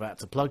feel I've ever had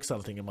to plug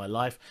something in my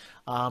life.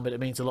 But it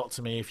means a lot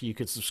to me if you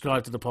could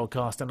subscribe to the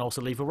podcast and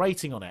also leave a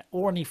rating on it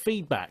or any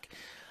feedback.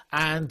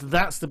 And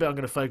that's the bit I'm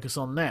going to focus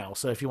on now.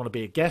 So if you want to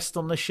be a guest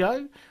on the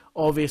show,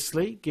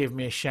 obviously give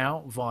me a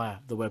shout via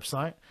the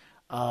website.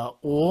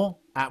 Or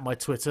at my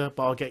Twitter,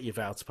 but I'll get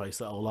Yuval to post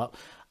that all up.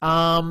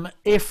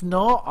 If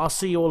not, I'll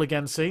see you all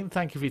again soon.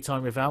 Thank you for your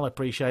time, Yuval. I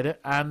appreciate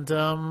it.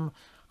 And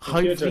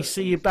hopefully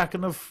see you back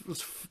on the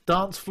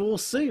dance floor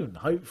soon,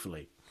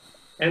 hopefully.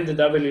 And the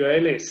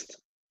WA list.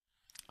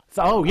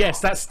 Oh yes,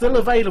 that's still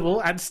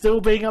available and still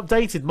being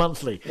updated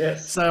monthly.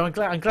 Yes. So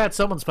I'm glad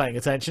someone's paying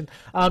attention.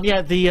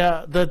 Yeah,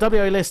 the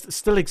WA list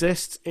still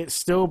exists. It's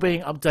still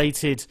being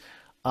updated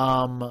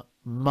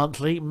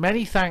monthly.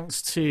 Many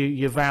thanks to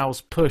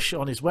Yuval's push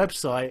on his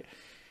website.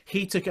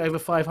 He took over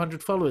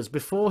 500 followers.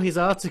 Before his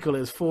article, it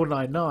was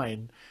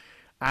 499,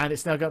 and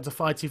it's now gone up to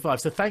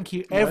 525. So thank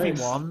you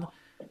everyone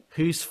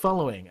who's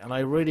following, and I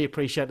really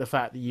appreciate the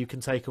fact that you can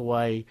take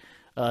away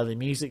the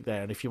music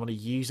there, and if you want to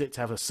use it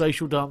to have a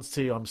social dance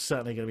to, I'm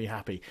certainly going to be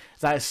happy.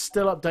 That is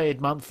still updated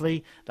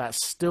monthly.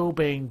 That's still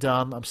being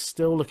done. I'm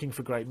still looking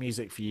for great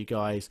music for you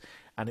guys,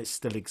 and it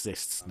still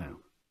exists now.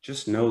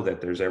 Just know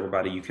that there's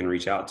everybody you can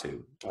reach out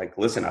to. Like,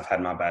 listen, I've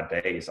had my bad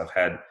days. I've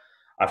had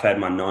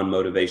my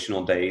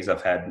non-motivational days.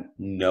 I've had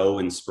no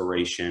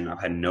inspiration.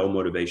 I've had no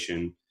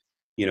motivation,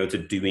 to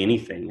do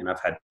anything. And I've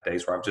had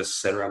days where I've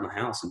just sat around the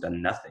house and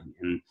done nothing,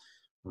 and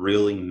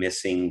really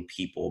missing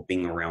people,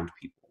 being around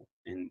people.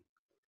 And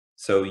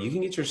so you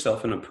can get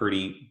yourself in a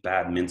pretty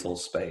bad mental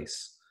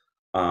space.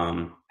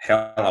 Hell,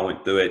 I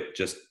went through it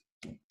just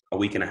a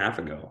week and a half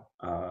ago.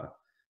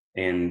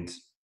 And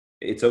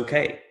it's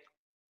okay.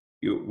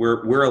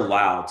 We're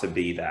allowed to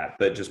be that,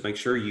 but just make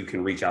sure you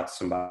can reach out to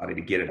somebody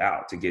to get it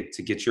out, to get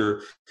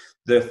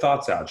their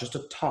thoughts out, just to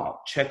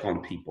talk, check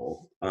on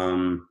people.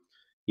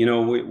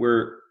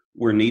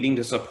 We're needing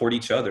to support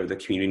each other. The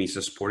community needs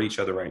to support each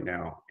other right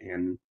now.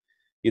 And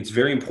it's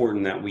very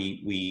important that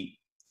we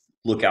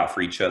look out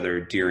for each other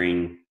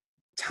during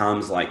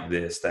times like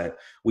this, that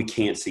we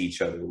can't see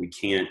each other. We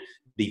can't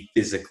be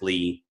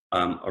physically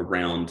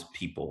around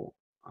people.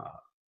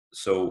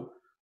 So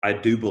I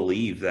do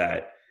believe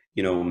that,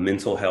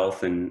 mental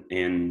health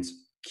and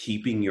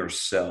keeping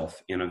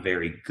yourself in a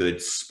very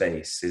good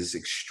space is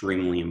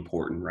extremely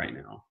important right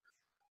now.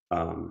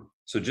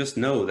 So just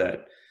know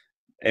that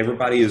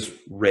everybody is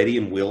ready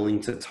and willing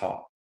to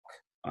talk.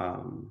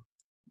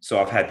 So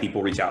I've had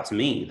people reach out to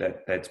me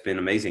that's been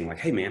amazing. Like,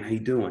 hey man, how you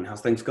doing? How's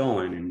things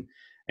going?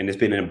 And it's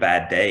been a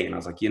bad day. And I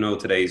was like,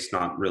 today's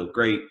not real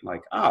great.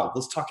 Like,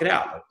 let's talk it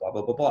out. Like, blah,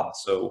 blah, blah, blah.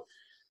 So,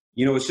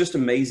 it's just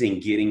amazing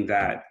getting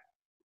that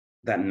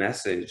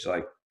message.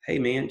 Like, hey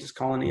man, just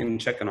calling in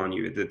and checking on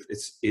you.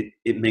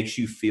 It makes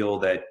you feel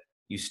that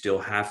you still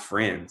have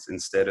friends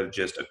instead of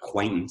just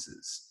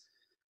acquaintances.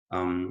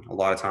 A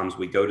lot of times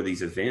we go to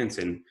these events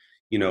and,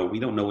 we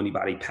don't know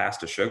anybody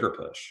past a sugar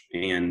push.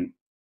 And,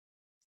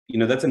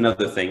 that's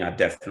another thing I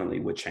definitely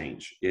would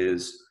change,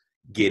 is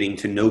getting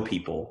to know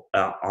people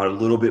a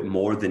little bit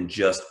more than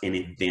just an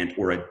event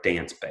or a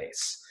dance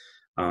base.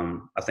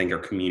 I think our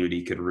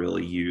community could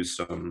really use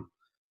some,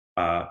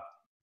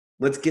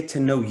 let's get to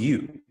know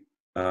you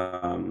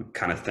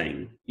kind of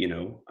thing.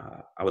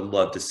 I would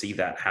love to see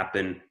that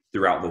happen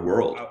throughout the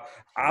world.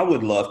 I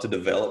would love to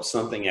develop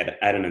something at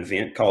an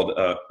event called,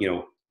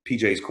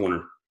 PJ's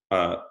Corner,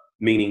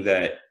 meaning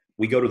that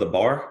we go to the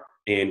bar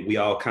and we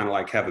all kind of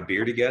like have a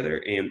beer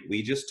together and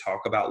we just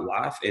talk about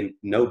life, and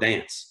no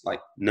dance, like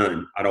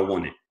none. I don't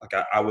want it. Like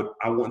I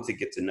want to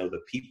get to know the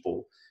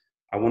people.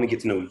 I want to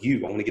get to know you.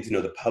 I want to get to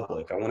know the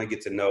public. I want to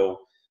get to know,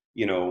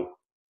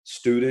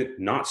 student,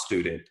 not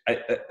student.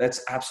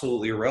 That's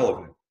absolutely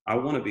irrelevant. I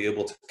want to be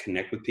able to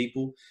connect with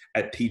people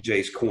at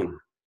PJ's Corner,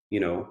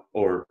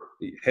 or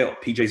hell,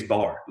 PJ's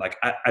Bar. Like,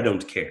 I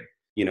don't care.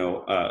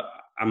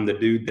 I'm the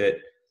dude that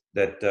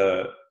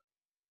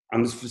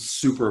I'm just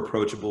super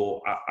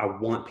approachable. I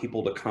want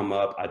people to come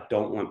up. I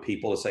don't want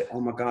people to say, oh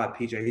my God,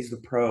 PJ, he's the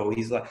pro.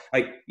 He's like,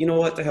 you know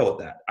what, the hell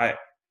with that.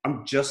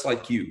 I'm just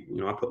like you.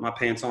 I put my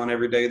pants on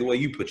every day the way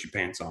you put your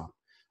pants on.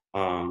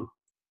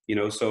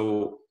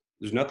 So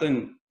there's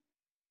nothing,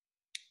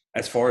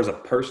 as far as a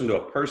person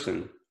to a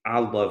person, I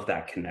love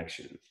that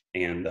connection.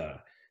 And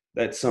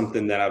that's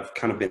something that I've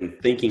kind of been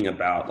thinking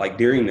about, like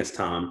during this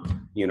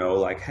time,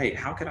 like, hey,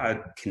 how can I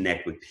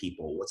connect with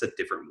people? What's a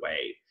different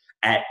way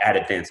at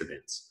dance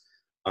events?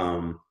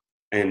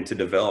 And to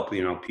develop,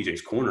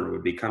 PJ's Corner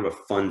would be kind of a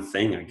fun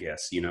thing, I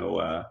guess.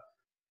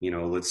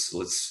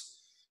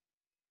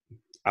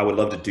 I would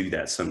love to do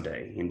that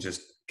someday and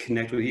just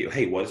connect with you.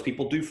 Hey, what does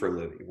people do for a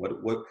living?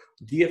 What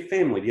do you have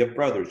family? Do you have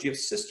brothers? Do you have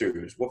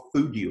sisters? What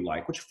food do you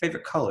like? What's your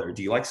favorite color?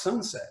 Do you like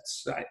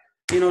sunsets?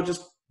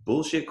 Just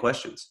bullshit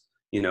questions,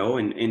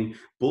 and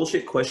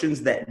bullshit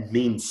questions that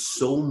mean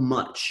so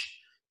much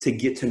to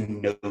get to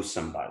know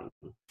somebody.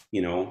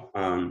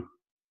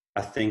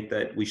 I think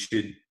that we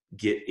should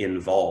get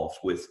involved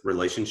with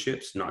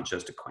relationships, not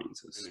just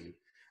acquaintances.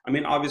 I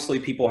mean, obviously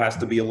people has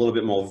to be a little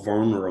bit more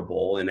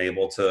vulnerable and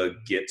able to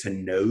get to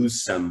know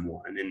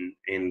someone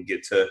and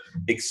get to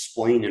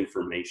explain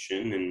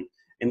information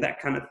and that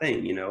kind of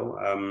thing,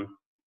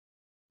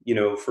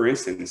 for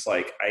instance,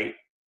 like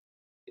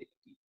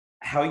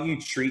how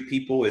you treat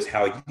people is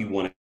how you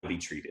want to be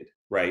treated,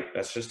 right?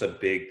 That's just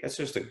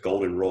a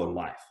golden rule in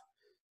life.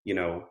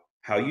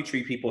 How you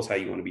treat people is how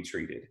you want to be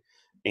treated.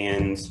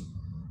 And,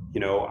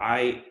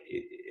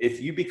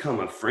 if you become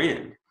a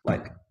friend,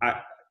 like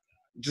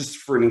just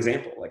for an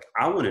example, like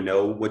I want to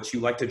know what you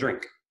like to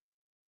drink.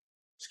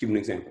 Just give an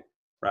example,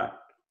 right?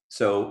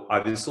 So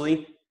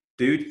obviously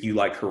dude, you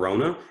like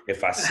Corona?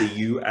 If I see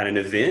you at an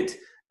event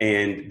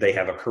and they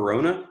have a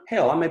Corona,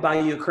 hell, I may buy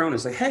you a Corona.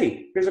 Say,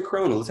 hey, here's a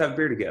Corona. Let's have a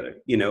beer together.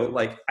 You know,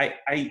 like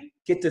I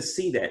get to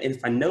see that. And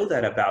if I know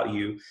that about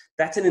you,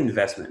 that's an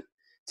investment.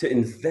 To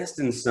invest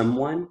in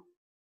someone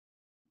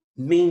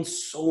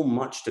means so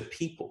much to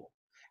people.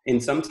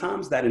 And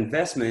sometimes that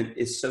investment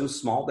is so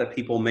small that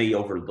people may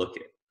overlook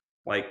it.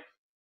 Like,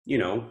 you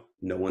know,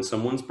 knowing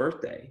someone's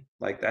birthday.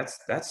 Like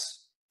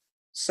that's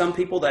some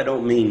people that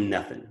don't mean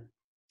nothing.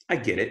 I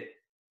get it.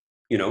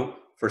 You know,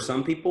 for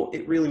some people,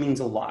 it really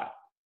means a lot.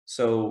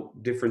 So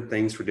different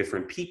things for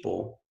different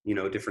people, you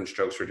know, different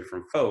strokes for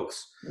different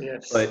folks.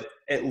 Yes. But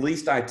at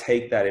least I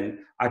take that and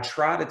I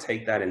try to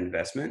take that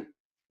investment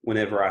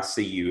whenever I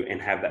see you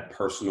and have that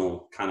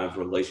personal kind of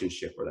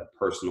relationship or that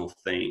personal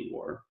thing,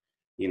 or,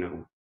 you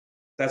know,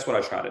 that's what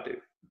I try to do.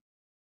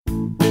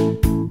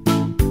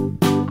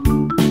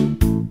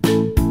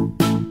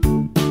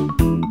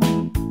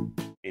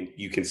 And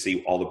you can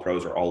see all the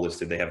pros are all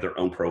listed. They have their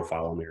own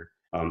profile on there,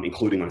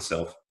 including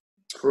myself.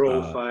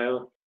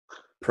 Profile,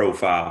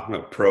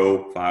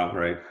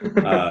 right?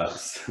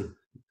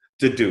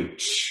 Good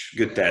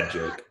dad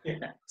joke.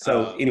 Yeah.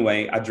 So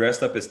anyway, I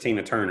dressed up as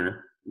Tina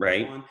Turner,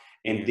 right?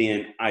 And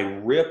then I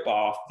rip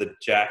off the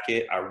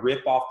jacket, I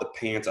rip off the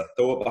pants, I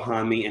throw it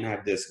behind me, and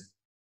have this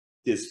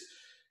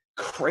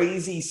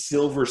crazy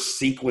silver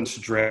sequence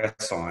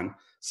dress on.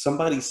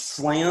 Somebody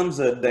slams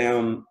a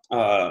damn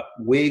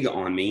wig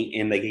on me,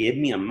 and they give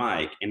me a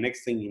mic. And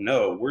next thing you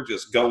know, we're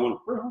just going,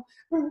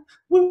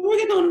 we're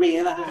getting on me.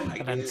 An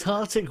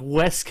Antarctic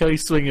West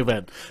Coast swing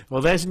event.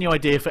 Well, there's a new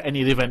idea for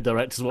any of the event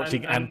directors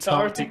watching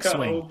Antarctic Antarctica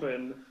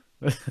Swing.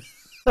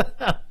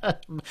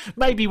 Open.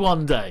 Maybe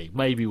one day.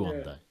 Maybe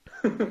one day.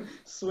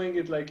 Swing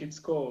it like it's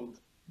cold.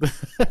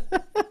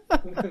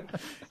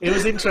 It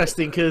was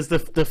interesting because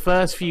the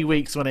first few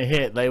weeks when it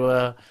hit, they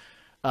were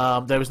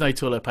there was no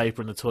toilet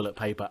paper in the toilet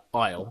paper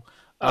aisle.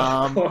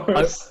 Of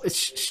course.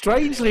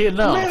 Strangely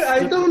enough, Man,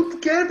 I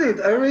don't get it.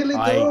 I really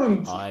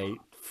don't. I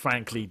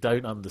frankly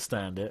don't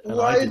understand it. And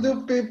Why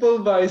do people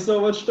buy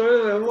so much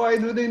toilet? Why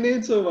do they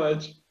need so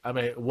much? I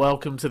mean,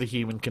 welcome to the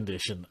human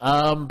condition.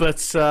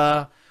 But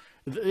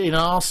in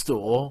our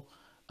store,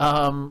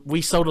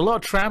 we sold a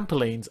lot of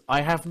trampolines.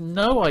 I have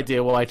no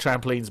idea why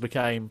trampolines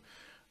became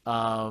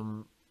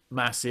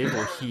massive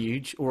or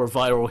huge or a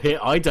viral hit.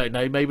 I don't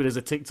know. Maybe there's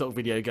a TikTok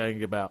video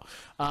going about.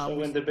 So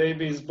when the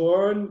baby is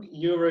born,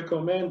 you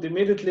recommend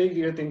immediately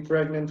getting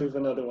pregnant with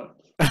another one.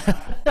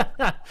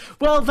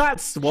 Well,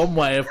 that's one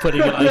way of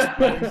putting it, I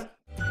suppose.